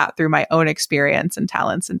process that through my own experience and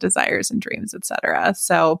talents and desires and dreams, etc.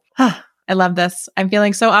 So I love this. I'm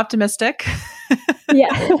feeling so optimistic. Yeah.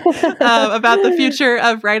 About the future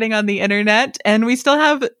of writing on the internet. And we still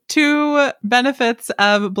have 2 benefits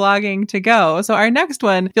of blogging to go. So our next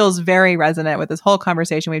one feels very resonant with this whole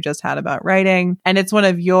conversation we've just had about writing. And it's one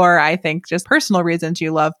of your, I think, just personal reasons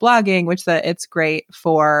you love blogging, which that it's great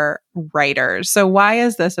for writers. So why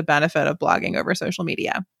is this a benefit of blogging over social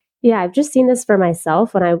media? Yeah, I've just seen this for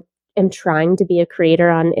myself when I am trying to be a creator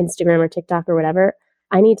on Instagram or TikTok or whatever.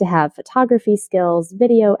 I need to have photography skills,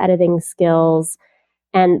 video editing skills.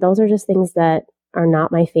 And those are just things that are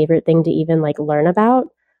not my favorite thing to even like learn about.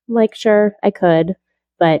 Like, sure, I could,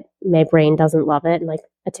 but my brain doesn't love it. And like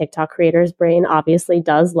a TikTok creator's brain obviously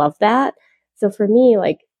does love that. So for me,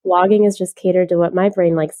 like blogging is just catered to what my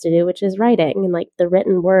brain likes to do, which is writing. And like the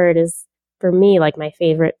written word is for me, like my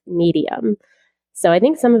favorite medium. So I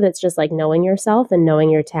think some of it's just like knowing yourself and knowing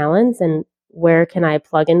your talents and where can I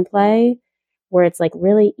plug and play, where it's like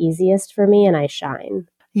really easiest for me and I shine.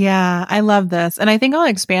 Yeah, I love this. And I think I'll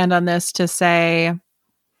expand on this to say,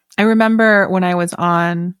 I remember when I was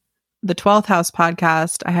on the 12th House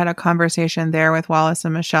podcast, I had a conversation there with Wallace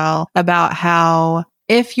and Michelle about how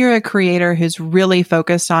if you're a creator who's really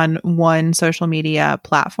focused on one social media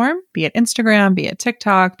platform, be it Instagram, be it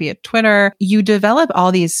TikTok, be it Twitter, you develop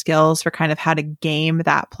all these skills for kind of how to game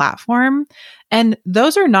that platform. And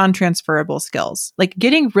those are non-transferable skills. Like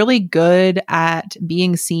getting really good at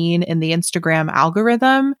being seen in the Instagram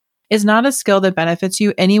algorithm is not a skill that benefits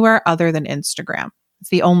you anywhere other than Instagram. It's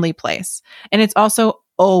the only place. And it's also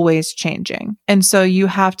always changing. And so you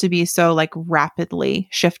have to be so like rapidly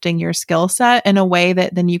shifting your skill set in a way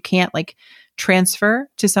that then you can't like transfer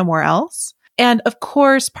to somewhere else. And of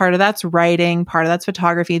course, part of that's writing, part of that's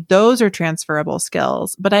photography. Those are transferable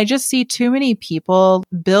skills. But I just see too many people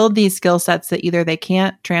build these skill sets that either they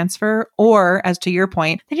can't transfer or, as to your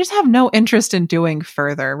point, they just have no interest in doing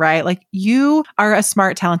further, right? Like you are a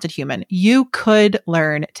smart, talented human. You could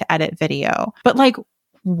learn to edit video, but like,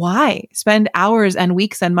 why spend hours and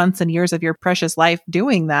weeks and months and years of your precious life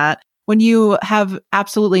doing that when you have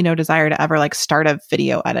absolutely no desire to ever like start a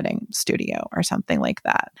video editing studio or something like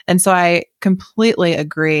that? And so I completely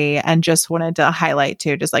agree and just wanted to highlight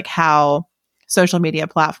too, just like how social media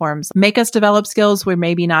platforms make us develop skills we're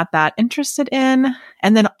maybe not that interested in.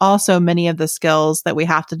 And then also many of the skills that we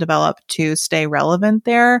have to develop to stay relevant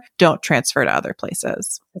there don't transfer to other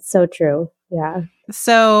places. It's so true. Yeah.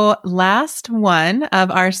 So last one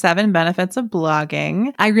of our 7 benefits of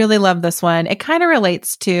blogging. I really love this one. It kind of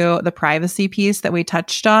relates to the privacy piece that we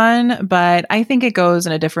touched on, but I think it goes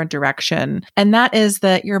in a different direction. And that is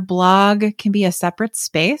that your blog can be a separate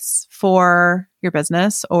space for your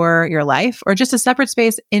business or your life, or just a separate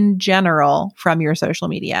space in general from your social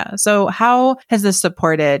media. So how has this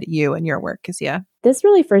supported you and your work, Kasia? This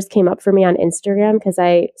really first came up for me on Instagram because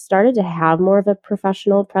I started to have more of a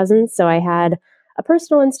professional presence. So I had a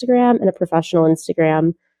personal Instagram and a professional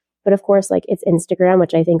Instagram. But of course, like it's Instagram,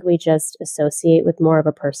 which I think we just associate with more of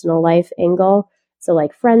a personal life angle. So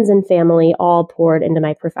like friends and family all poured into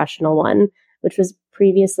my professional one, which was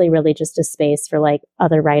previously really just a space for like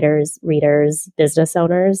other writers, readers, business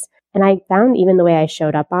owners. And I found even the way I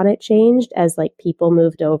showed up on it changed as like people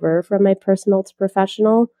moved over from my personal to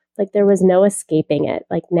professional. Like there was no escaping it.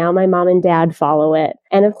 Like now my mom and dad follow it.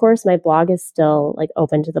 And of course my blog is still like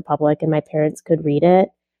open to the public and my parents could read it.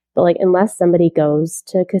 But like unless somebody goes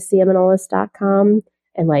to KasiaManolas.com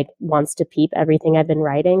and like wants to peep everything I've been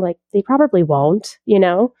writing, like they probably won't, you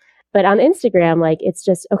know? But on Instagram, like it's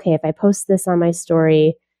just, okay, if I post this on my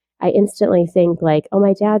story, I instantly think like, oh,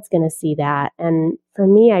 my dad's going to see that. And for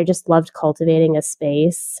me, I just loved cultivating a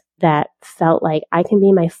space that felt like I can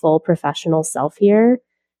be my full professional self here.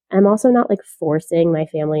 I'm also not like forcing my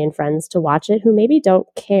family and friends to watch it who maybe don't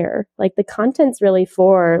care. Like the content's really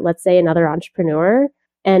for, let's say, another entrepreneur.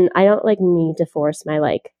 And I don't like need to force my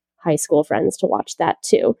like high school friends to watch that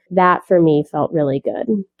too. That for me felt really good.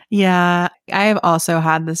 Yeah, I have also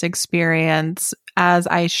had this experience as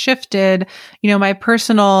I shifted, my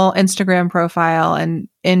personal Instagram profile and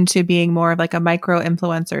into being more of like a micro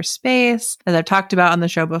influencer space. As I've talked about on the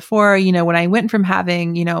show before, when I went from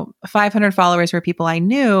having, 500 followers for people I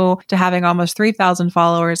knew to having almost 3,000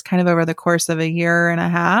 followers kind of over the course of a year and a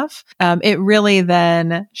half, it really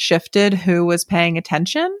then shifted who was paying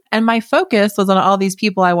attention. And my focus was on all these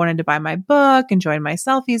people I wanted to buy my book and join my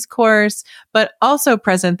selfies course. But also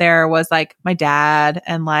present there was like my dad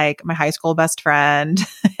and like my high school best friend.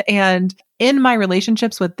 And in my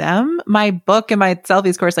relationships with them, my book and my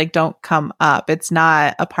selfies course like don't come up. It's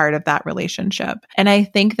not a part of that relationship. And I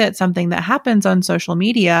think that something that happens on social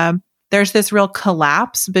media, there's this real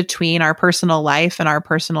collapse between our personal life and our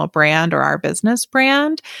personal brand or our business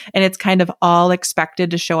brand. And it's kind of all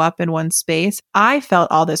expected to show up in one space. I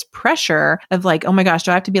felt all this pressure of like, oh my gosh,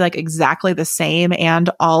 do I have to be like exactly the same and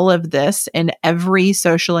all of this in every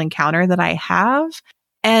social encounter that I have?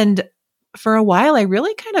 And for a while, I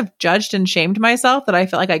really kind of judged and shamed myself that I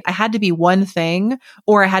felt like I had to be one thing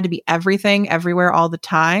or I had to be everything everywhere all the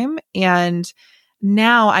time. And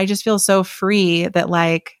now I just feel so free that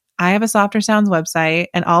like, I have a Softer Sounds website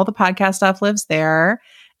and all the podcast stuff lives there.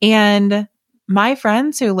 And my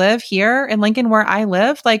friends who live here in Lincoln where I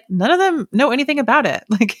live, like none of them know anything about it.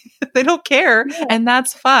 Like they don't care. Yeah. And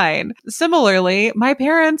that's fine. Similarly, my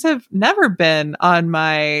parents have never been on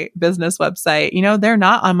my business website. You know, they're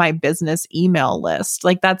not on my business email list.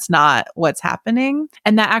 Like that's not what's happening.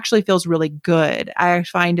 And that actually feels really good. I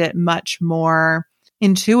find it much more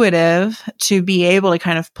intuitive to be able to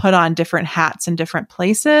kind of put on different hats in different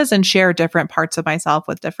places and share different parts of myself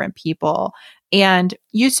with different people. And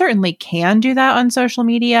you certainly can do that on social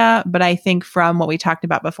media. But I think from what we talked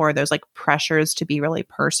about before, there's like pressures to be really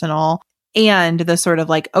personal and the sort of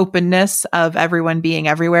like openness of everyone being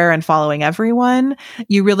everywhere and following everyone,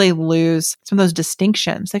 you really lose some of those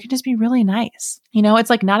distinctions that can just be really nice. You know, it's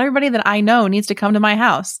like not everybody that I know needs to come to my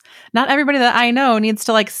house. Not everybody that I know needs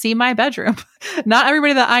to like see my bedroom. Not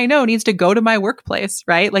everybody that I know needs to go to my workplace,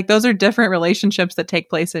 right? Like those are different relationships that take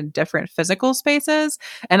place in different physical spaces.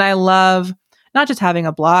 And I love not just having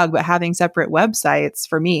a blog, but having separate websites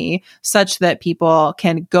for me such that people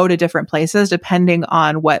can go to different places depending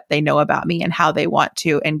on what they know about me and how they want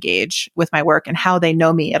to engage with my work and how they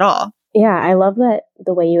know me at all. Yeah, I love that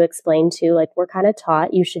the way you explained too, like we're kind of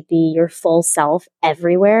taught you should be your full self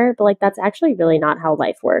everywhere, but like that's actually really not how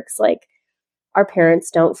life works. Like our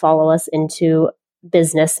parents don't follow us into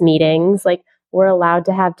business meetings. Like we're allowed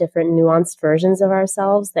to have different nuanced versions of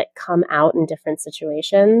ourselves that come out in different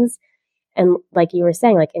situations. And like you were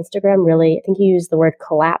saying, like Instagram really, I think you used the word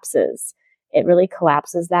collapses. It really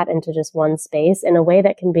collapses that into just one space in a way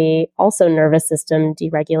that can be also nervous system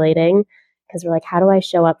deregulating because we're like, how do I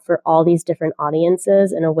show up for all these different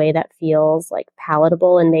audiences in a way that feels like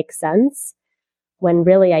palatable and makes sense? When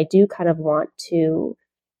really I do kind of want to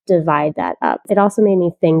divide that up. It also made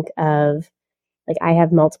me think of like I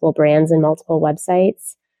have multiple brands and multiple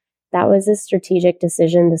websites. That was a strategic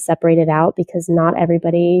decision to separate it out because not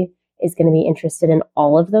everybody is going to be interested in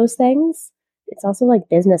all of those things. It's also like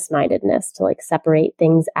business mindedness to like separate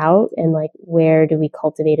things out and like where do we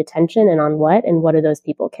cultivate attention and on what and what do those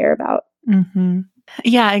people care about? Mm-hmm.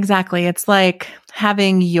 Yeah, exactly. It's like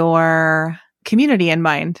having your community in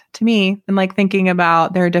mind to me and like thinking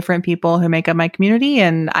about there are different people who make up my community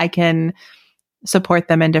and I can support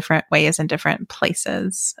them in different ways in different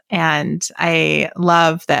places. And I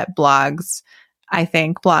love that I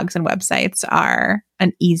think blogs and websites are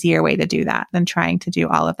an easier way to do that than trying to do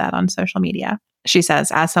all of that on social media. She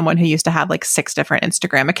says, as someone who used to have like 6 different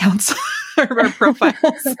Instagram accounts or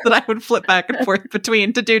profiles that I would flip back and forth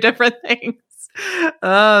between to do different things.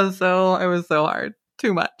 So it was so hard.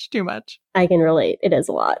 Too much. I can relate. It is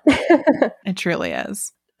a lot. It truly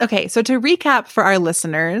is. Okay, so to recap for our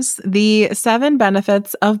listeners, the 7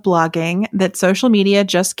 benefits of blogging that social media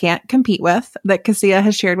just can't compete with that Kasia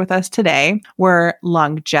has shared with us today were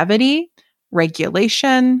longevity,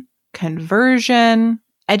 regulation, conversion,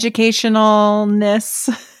 educationalness,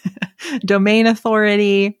 domain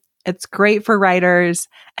authority. It's great for writers,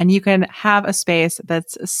 and you can have a space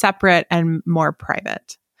that's separate and more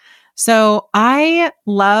private. So I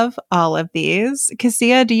love all of these.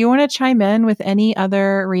 Kasia, do you want to chime in with any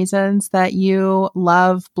other reasons that you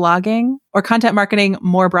love blogging or content marketing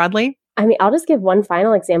more broadly? I mean, I'll just give one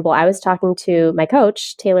final example. I was talking to my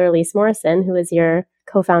coach, Taylor Elise Morrison, who is your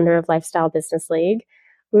co-founder of Lifestyle Business League.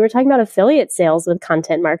 We were talking about affiliate sales with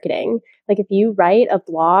content marketing. Like if you write a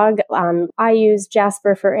blog, I use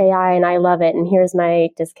Jasper for AI and I love it, and here's my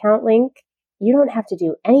discount link. You don't have to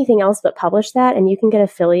do anything else but publish that and you can get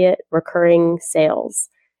affiliate recurring sales.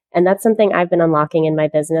 And that's something I've been unlocking in my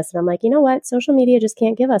business. And I'm like, you know what? Social media just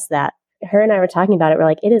can't give us that. Her and I were talking about it. We're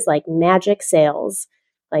like, it is like magic sales.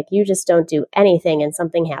 Like you just don't do anything and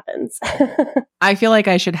something happens. I feel like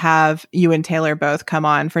I should have you and Taylor both come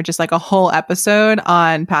on for just like a whole episode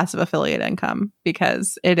on passive affiliate income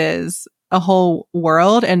because it is a whole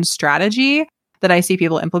world and strategy that I see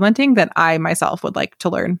people implementing that I myself would like to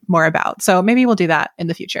learn more about. So maybe we'll do that in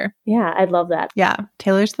the future. Yeah, I'd love that. Yeah,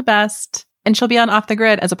 Taylor's the best. And she'll be on Off the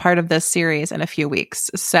Grid as a part of this series in a few weeks.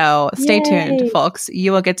 So stay tuned, folks.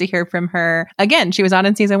 You will get to hear from her again. She was on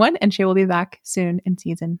in season 1 and she will be back soon in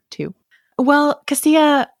season 2. Well,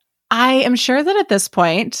 Kasia, I am sure that at this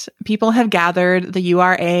point, people have gathered that you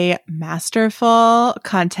are a masterful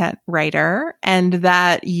content writer and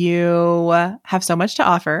that you have so much to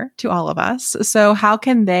offer to all of us. So how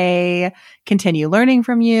can they continue learning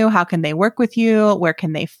from you? How can they work with you? Where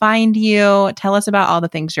can they find you? Tell us about all the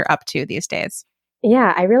things you're up to these days.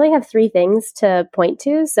 Yeah, I really have 3 things to point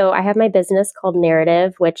to. So I have my business called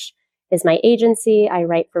Narrative, which is my agency. I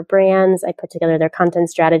write for brands. I put together their content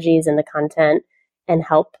strategies and the content and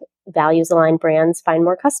help values-aligned brands find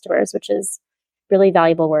more customers, which is really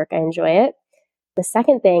valuable work. I enjoy it. The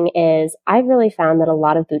second thing is I've really found that a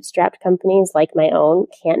lot of bootstrapped companies like my own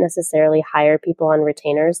can't necessarily hire people on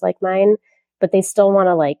retainers like mine, but they still want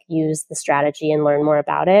to use the strategy and learn more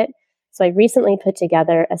about it. So I recently put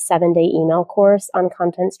together a 7-day email course on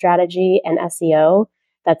content strategy and SEO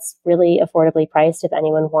that's really affordably priced if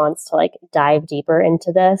anyone wants to dive deeper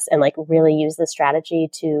into this and really use the strategy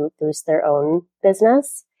to boost their own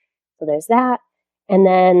business. So there's that. And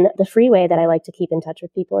then the free way that I like to keep in touch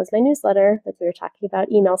with people is my newsletter that we were talking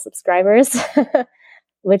about, email subscribers,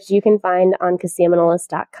 which you can find on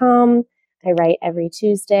KasiaManolas.com. I write every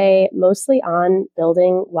Tuesday, mostly on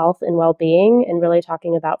building wealth and well-being and really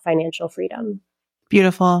talking about financial freedom.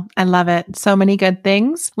 Beautiful. I love it. So many good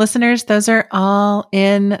things. Listeners, those are all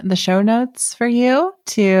in the show notes for you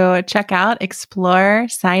to check out, explore,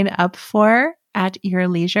 sign up for at your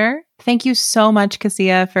leisure. Thank you so much,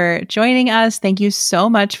 Kasia, for joining us. Thank you so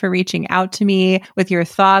much for reaching out to me with your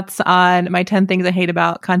thoughts on my 10 Things I Hate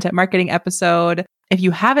About Content Marketing episode. If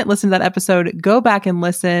you haven't listened to that episode, go back and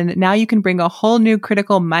listen. Now you can bring a whole new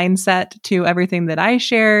critical mindset to everything that I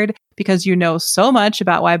shared because you know so much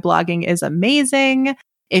about why blogging is amazing.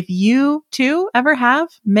 If you too ever have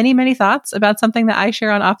many, many thoughts about something that I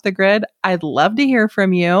share on Off the Grid, I'd love to hear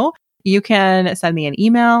from you. You can send me an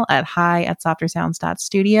email at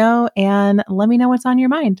hi@softersounds.studio and let me know what's on your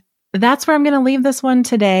mind. That's where I'm going to leave this one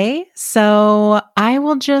today. So I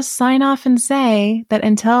will just sign off and say that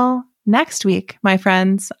until next week, my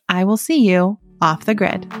friends, I will see you off the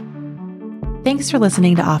grid. Thanks for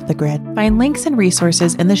listening to Off the Grid. Find links and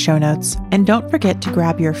resources in the show notes. And don't forget to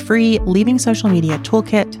grab your free Leaving Social Media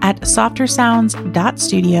toolkit at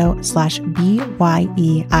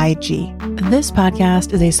softersounds.studio/BYEIG. This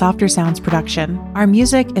podcast is a Softer Sounds production. Our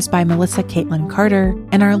music is by Melissa Caitlin Carter,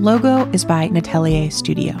 and our logo is by Natelier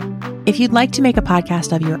Studio. If you'd like to make a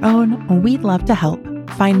podcast of your own, we'd love to help.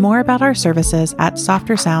 Find more about our services at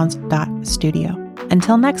softersounds.studio.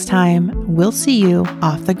 Until next time, we'll see you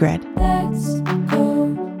off the grid. Let's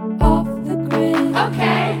go off the grid.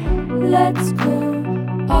 Okay. Let's go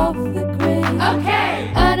off the grid.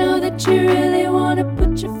 Okay. I know that you really want to